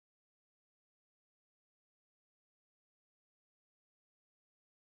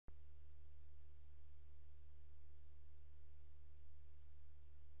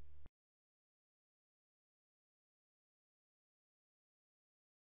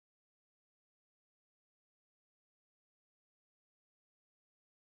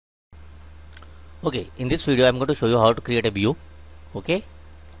Okay, in this video I'm going to show you how to create a view. Okay,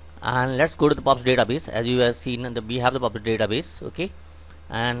 and let's go to the POPs database. As you have seen, we have the POPs database. Okay,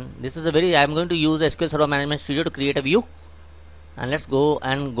 and this is I'm going to use the SQL Server Management Studio to create a view. And let's go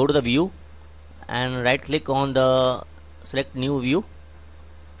to the view and right click on the select new view.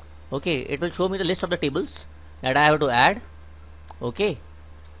 Okay, it will show me the list of the tables that I have to add. Okay,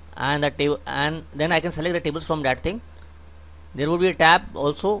 and that table, and then I can select the tables from that thing. There will be a tab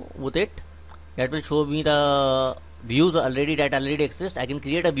also with it that will show me the views that already exist. I can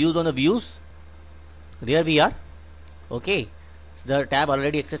create a views on the views. There we are. Okay, so the tab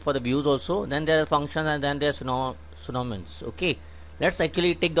already exists for the views also. Then there are functions and then there are synonyms. Okay, let's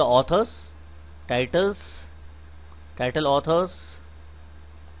actually take the authors, title authors,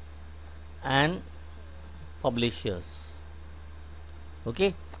 and publishers.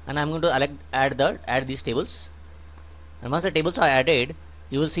 Okay, and I'm going to add these tables. And once the tables are added,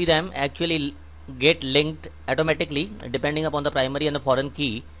 you will see them actually get linked automatically depending upon the primary and the foreign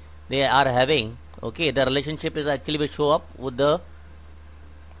key they are having. Okay, the relationship is actually will show up with the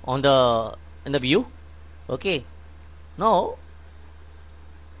in the view. Okay, now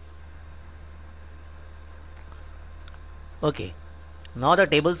the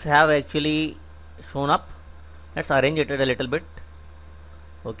tables have actually shown up. Let's arrange it a little bit.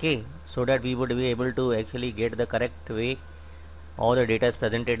 Okay, so that we would be able to actually get the correct way all the data is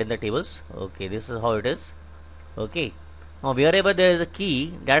presented in the tables. Okay, this is how it is. Okay, now wherever there is a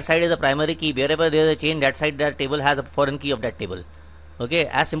key, that side is the primary key. Wherever there is a chain, that side that table has a foreign key of that table. Okay,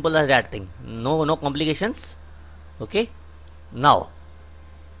 as simple as that thing. No complications. Okay, now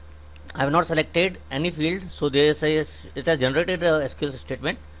I have not selected any field, so it has generated a SQL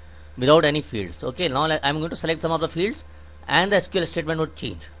statement without any fields. Okay, now I am going to select some of the fields and the SQL statement would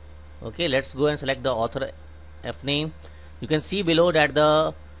change. Okay, let's go and select the author F name. You can see below that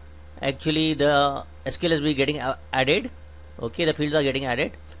the SQL is getting added. Okay, the fields are getting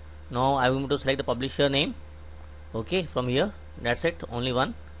added. Now I am going to select the publisher name. Okay, from here, that's it, only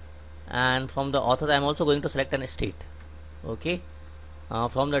one. And from the authors I am also going to select an state. Okay,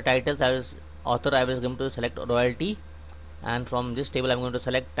 from the titles I was going to select royalty, and from this table I am going to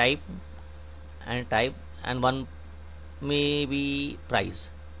select type and one maybe price.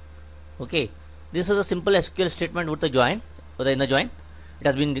 Okay, this is a simple SQL statement with the join, in the join.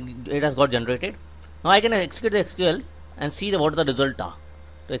 It has got generated. Now I can execute the SQL and see what the result are.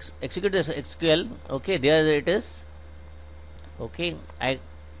 To execute this SQL, okay, there it is. Okay, I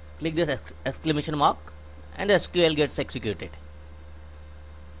click this exclamation mark and the SQL gets executed.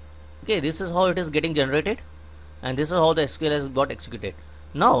 Okay, this is how it is getting generated, and this is how the SQL has got executed.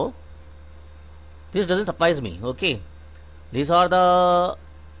 Now this doesn't surprise me. Okay, these are the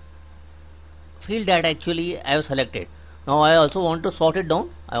field that actually I have selected. Now I also want to sort it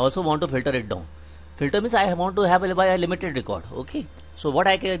down. I also want to filter it down. Filter means I want to have a limited record. Okay, so what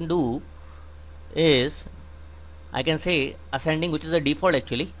I can do is I can say ascending, which is the default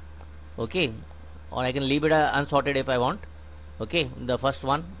actually. Okay, or I can leave it unsorted if I want. Okay, the first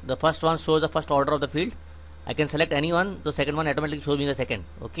one shows the first order of the field. I can select any one. The second one automatically shows me the second.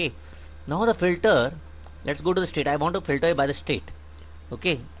 Okay, now the filter, let's go to the state. I want to filter it by the state.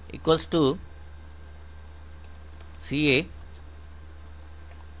 Okay, equals to CA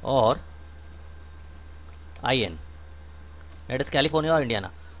or IN, that is California or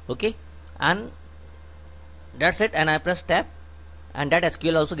Indiana. Okay, and that's it, and I press tab and that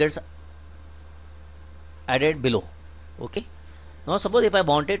SQL also gets added below. Okay, now suppose if I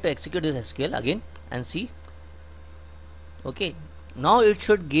wanted to execute this SQL again and see. Okay, now it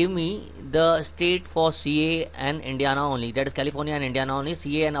should give me the state for CA and Indiana only, that is California and Indiana only,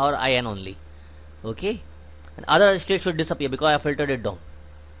 CA and or IN only. Okay, and other states should disappear because I filtered it down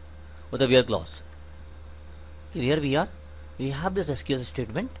with a where clause. Okay, here we are. We have this SQL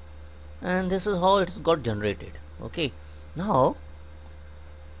statement, and this is how it got generated. Okay, now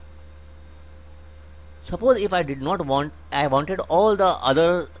suppose if I did not want, I wanted all the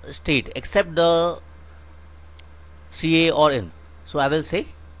other state except the CA or IN. So I will say,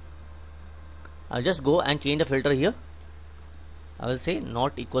 I'll just go and change the filter here. I will say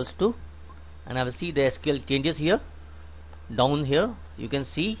not equals to, and I will see the SQL changes here. Down here you can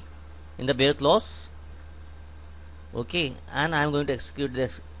see in the where clause. Okay, and I am going to execute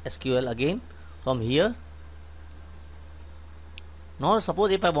this SQL again from here. Now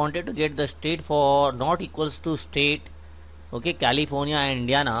suppose if I wanted to get the state for not equals to state, okay, California and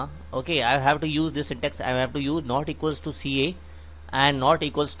Indiana, okay, I have to use this syntax. I have to use not equals to CA and not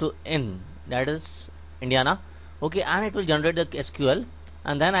equals to IN, that is Indiana. Okay, and it will generate the SQL,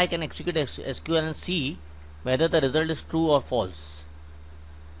 and then I can execute SQL and see whether the result is true or false.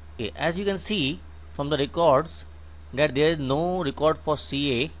 Okay, as you can see, from the records that there is no record for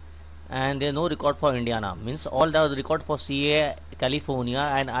CA and there is no record for Indiana. Means all the record for CA, California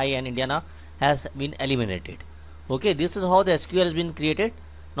and I and Indiana has been eliminated. Okay, this is how the SQL has been created.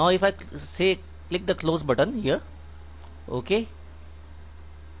 Now if I say click the close button here, okay,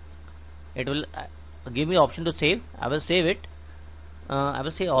 it will give me option to save. I will save it. I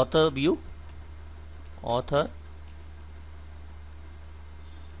will say author view, author.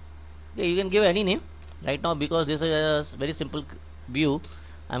 Okay, you can give any name right now because this is a very simple view.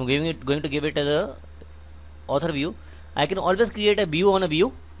 I'm going to give it as a author view. I can always create a view on a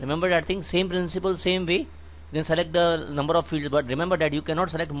view. Remember that thing, same principle, same way. You can select the number of fields, but remember that you cannot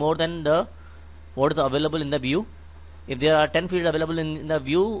select more than the what is available in the view. If there are 10 fields available in the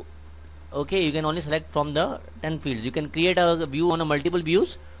view, okay, you can only select from the 10 fields. You can create a view on a multiple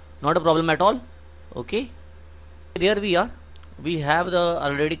views, not a problem at all. Okay, there we are. We have the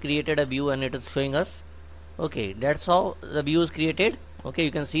already created a view and it is showing us. Okay, that's how the view is created. Okay,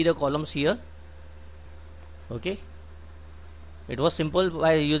 you can see the columns here. Okay, it was simple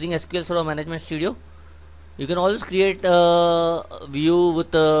by using SQL Server Management Studio. You can always create a view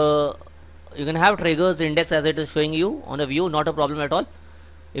with you can have triggers index as it is showing you on the view, not a problem at all.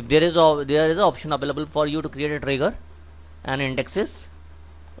 If there is an option available for you to create a trigger and indexes.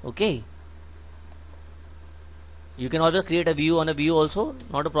 Okay, you can always create a view on a view also,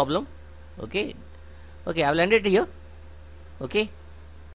 not a problem. Okay, I will end it here. Okay,